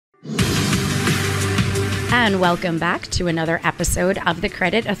And welcome back to another episode of The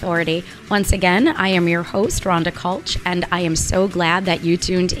Credit Authority. Once again, I am your host, Rhonda Kulch, and I am so glad that you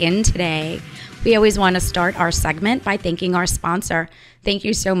tuned in today. We always want to start our segment by thanking our sponsor. Thank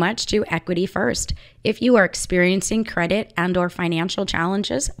you so much to Equity First. If you are experiencing credit and or financial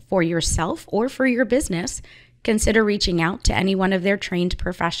challenges for yourself or for your business, consider reaching out to any one of their trained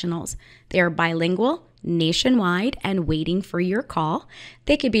professionals. They are bilingual, nationwide, and waiting for your call.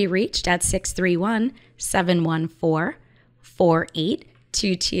 They could be reached at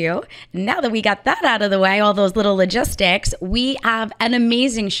 631-714-4822. Now that we got that out of the way, all those little logistics, we have an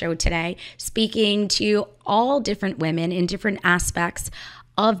amazing show today, speaking to all different women in different aspects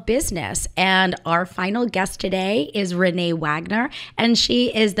of business. And our final guest today is Reneé Wagner, and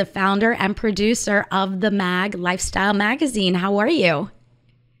she is the founder and producer of the Mag Lifestyle Magazine. How are you?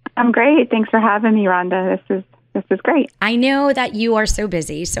 I'm great. Thanks for having me, Rhonda. This is great. I know that you are so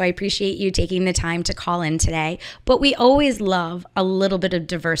busy, so I appreciate you taking the time to call in today. But we always love a little bit of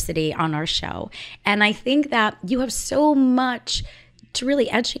diversity on our show. And I think that you have so much to really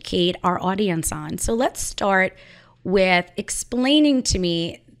educate our audience on. So let's start with explaining to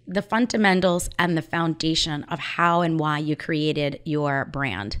me the fundamentals and the foundation of how and why you created your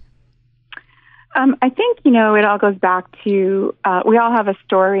brand. I think, it all goes back to, we all have a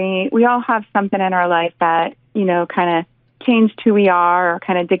story. We all have something in our life that, kind of changed who we are or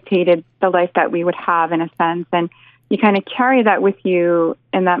kind of dictated the life that we would have in a sense. And you kind of carry that with you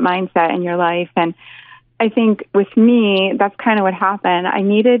in that mindset in your life. And I think with me, that's kind of what happened. I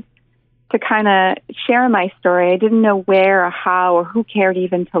needed to kind of share my story. I didn't know where or how or who cared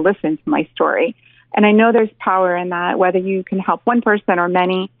even to listen to my story. And I know there's power in that, whether you can help one person or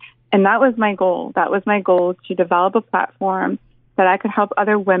many. And that was my goal. That was my goal, to develop a platform that I could help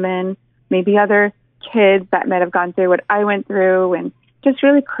other women, maybe other kids that might have gone through what I went through, and just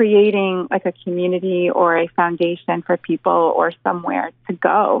really creating like a community or a foundation for people or somewhere to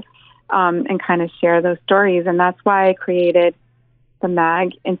go and kind of share those stories. And that's why I created the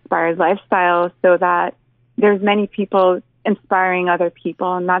Mag Inspired Lifestyle, so that there's many people inspiring other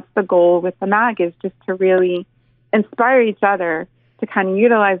people. And that's the goal with the Mag, is just to really inspire each other to kind of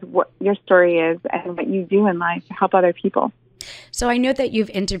utilize what your story is and what you do in life to help other people. So I know that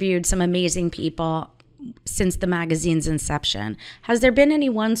you've interviewed some amazing people since the magazine's inception. Has there been any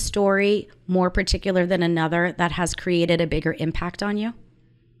one story more particular than another that has created a bigger impact on you?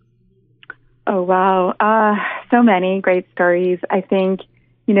 Oh, wow. So many great stories. I think,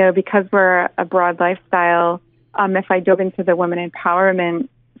 because we're a broad lifestyle, if I dove into the women empowerment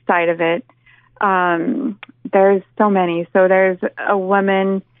side of it, there's so many. So there's a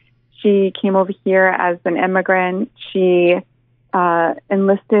woman, she came over here as an immigrant. She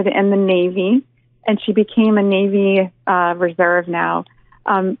enlisted in the Navy, and she became a Navy reserve now.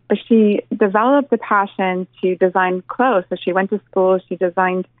 But she developed the passion to design clothes. So she went to school, she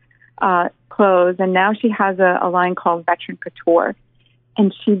designed clothes, and now she has a line called Veteran Couture.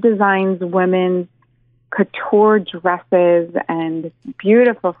 And she designs women's couture dresses and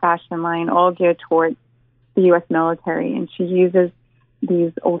beautiful fashion line, all geared towards the U.S. military. And she uses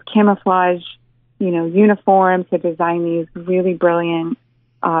these old camouflage, uniforms to design these really brilliant,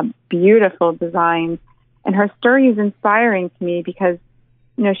 beautiful designs. And her story is inspiring to me because,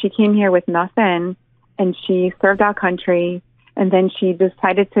 she came here with nothing, and she served our country. And then she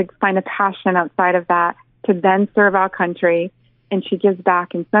decided to find a passion outside of that to then serve our country. And she gives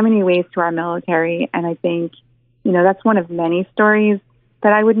back in so many ways to our military. And I think, that's one of many stories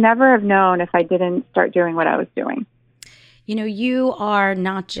that I would never have known if I didn't start doing what I was doing. You are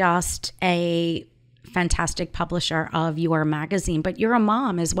not just a fantastic publisher of your magazine, but you're a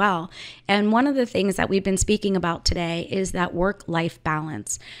mom as well. And one of the things that we've been speaking about today is that work-life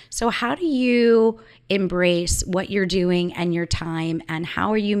balance. So how do you embrace what you're doing and your time, and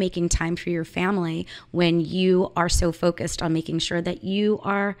how are you making time for your family when you are so focused on making sure that you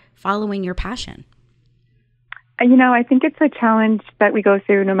are following your passion? I think it's a challenge that we go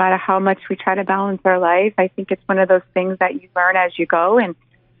through no matter how much we try to balance our life. I think it's one of those things that you learn as you go, and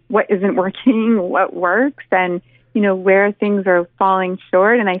what isn't working, what works, and, where things are falling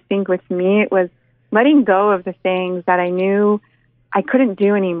short. And I think with me, it was letting go of the things that I knew I couldn't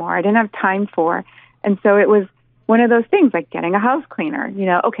do anymore. I didn't have time for. And so it was one of those things like getting a house cleaner.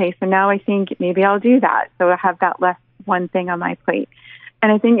 Okay, so now I think maybe I'll do that. So I have that less one thing on my plate.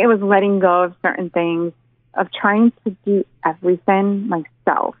 And I think it was letting go of certain things, of trying to do everything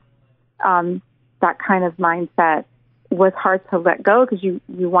myself. That kind of mindset was hard to let go, because you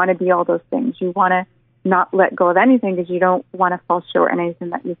want to be all those things. You want to not let go of anything because you don't want to fall short in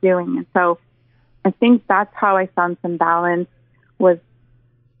anything that you're doing. And so I think that's how I found some balance, was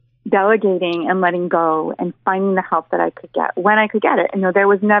delegating and letting go and finding the help that I could get when I could get it. There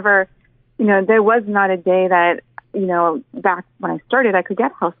was never, there was not a day that, back when I started, I could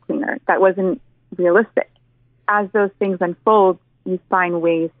get house cleaner. That wasn't realistic. As those things unfold, you find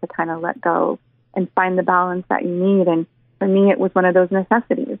ways to kind of let go and find the balance that you need. And for me, it was one of those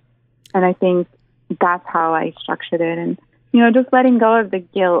necessities. And I think that's how I structured it. And, just letting go of the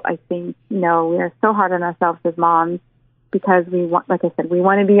guilt, I think, we are so hard on ourselves as moms because we want, like I said, we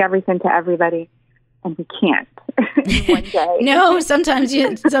want to be everything to everybody, and we can't in one day. No, sometimes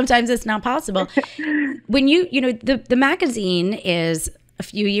it's not possible. When the magazine is a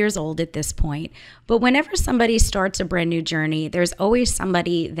few years old at this point, but whenever somebody starts a brand new journey, there's always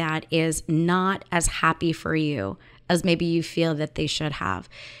somebody that is not as happy for you as maybe you feel that they should have.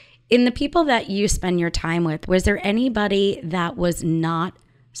 In the people that you spend your time with, was there anybody that was not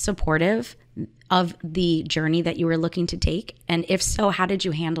supportive of the journey that you were looking to take? And if so, how did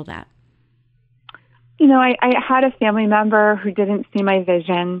you handle that? I had a family member who didn't see my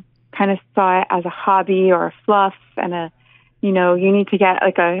vision, kind of saw it as a hobby or a fluff and you need to get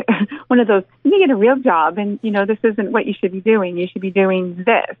like one of those, you need to get a real job and, this isn't what you should be doing. You should be doing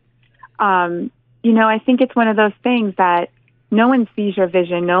this. I think it's one of those things that no one sees your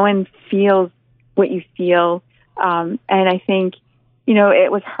vision. No one feels what you feel. And I think,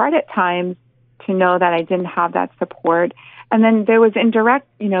 it was hard at times to know that I didn't have that support. And then there was indirect,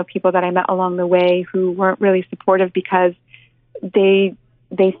 people that I met along the way who weren't really supportive because they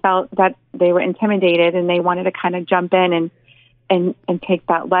felt that they were intimidated and they wanted to kind of jump in and take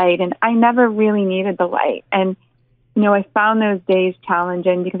that light. And I never really needed the light. And, I found those days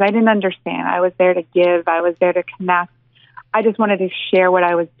challenging because I didn't understand. I was there to give. I was there to connect. I just wanted to share what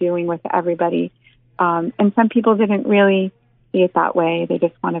I was doing with everybody. And some people didn't really see it that way. They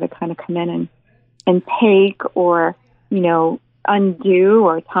just wanted to kind of come in and take or, undo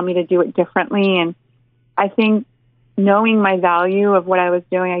or tell me to do it differently. And I think knowing my value of what I was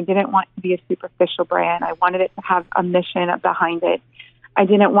doing, I didn't want to be a superficial brand. I wanted it to have a mission behind it. I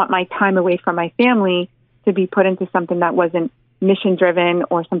didn't want my time away from my family to be put into something that wasn't mission driven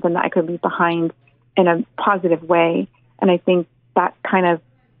or something that I could leave behind in a positive way. And I think that kind of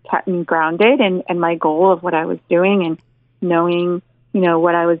kept me grounded and my goal of what I was doing and knowing,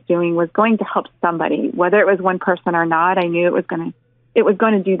 what I was doing was going to help somebody, whether it was one person or not. I knew it was going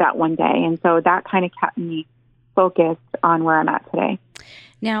to do that one day. And so that kind of kept me focused on where I'm at today.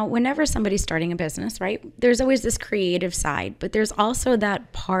 Now, whenever somebody's starting a business, right, there's always this creative side, but there's also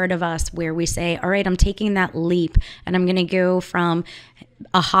that part of us where we say, all right, I'm taking that leap and I'm going to go from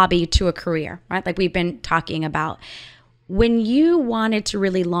a hobby to a career, right? Like we've been talking about. When you wanted to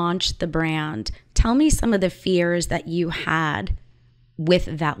really launch the brand, tell me some of the fears that you had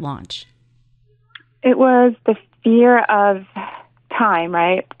with that launch. It was the fear of time,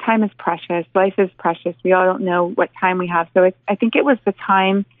 right? Time is precious. Life is precious. We all don't know what time we have. So I think it was the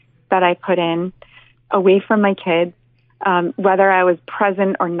time that I put in away from my kids, whether I was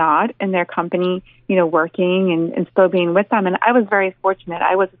present or not in their company, working and still being with them. And I was very fortunate.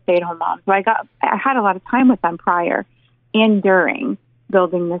 I was a stay-at-home mom. So I had a lot of time with them prior and during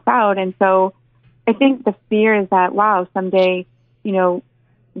building this out. And so I think the fear is that, wow, someday,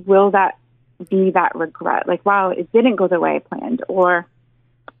 will that be that regret? Like, wow, it didn't go the way I planned. Or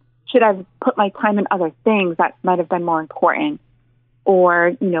should I have put my time in other things that might have been more important?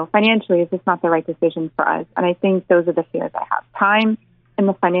 Or, financially, is this not the right decision for us? And I think those are the fears I have. Time and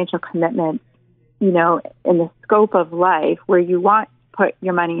the financial commitment, in the scope of life where you want to put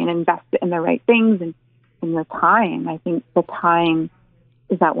your money and invest it in the right things and the time. I think the time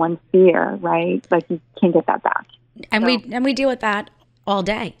is that one fear, right? Like you can't get that back. And we deal with that all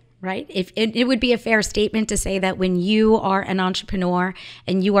day, right? If it would be a fair statement to say that when you are an entrepreneur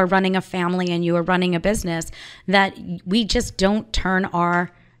and you are running a family and you are running a business, that we just don't turn our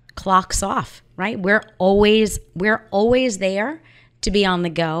clocks off, right? We're always there to be on the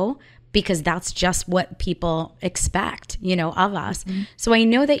go because that's just what people expect, of us. Mm-hmm. So I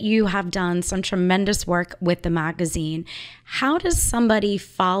know that you have done some tremendous work with the magazine. How does somebody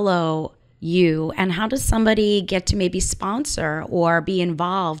follow you, and how does somebody get to maybe sponsor or be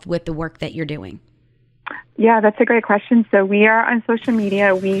involved with the work that you're doing? Yeah, that's a great question. So we are on social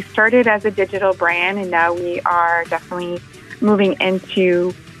media. We started as a digital brand, and now we are definitely moving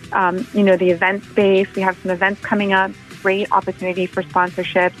into, the event space. We have some events coming up, great opportunity for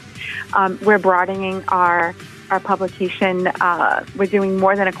sponsorships. We're broadening our publication. We're doing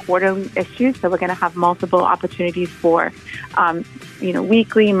more than a quarterly issue, so we're going to have multiple opportunities for,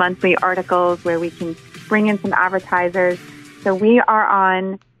 weekly, monthly articles where we can bring in some advertisers. So we are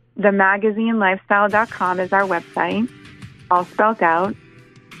on themagazinelifestyle.com is our website, all spelled out.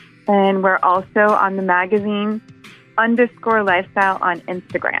 And we're also on the magazine _lifestyle on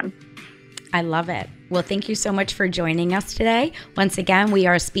Instagram. I love it. Well, thank you so much for joining us today. Once again, we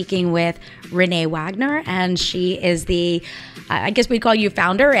are speaking with Reneé Wagner, and she is the, I guess we call you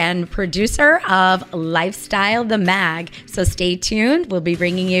founder and producer of Lifestyle the Mag. So stay tuned. We'll be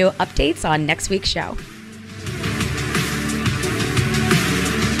bringing you updates on next week's show.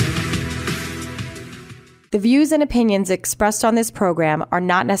 The views and opinions expressed on this program are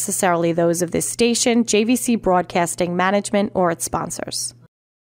not necessarily those of this station, JVC Broadcasting Management, or its sponsors.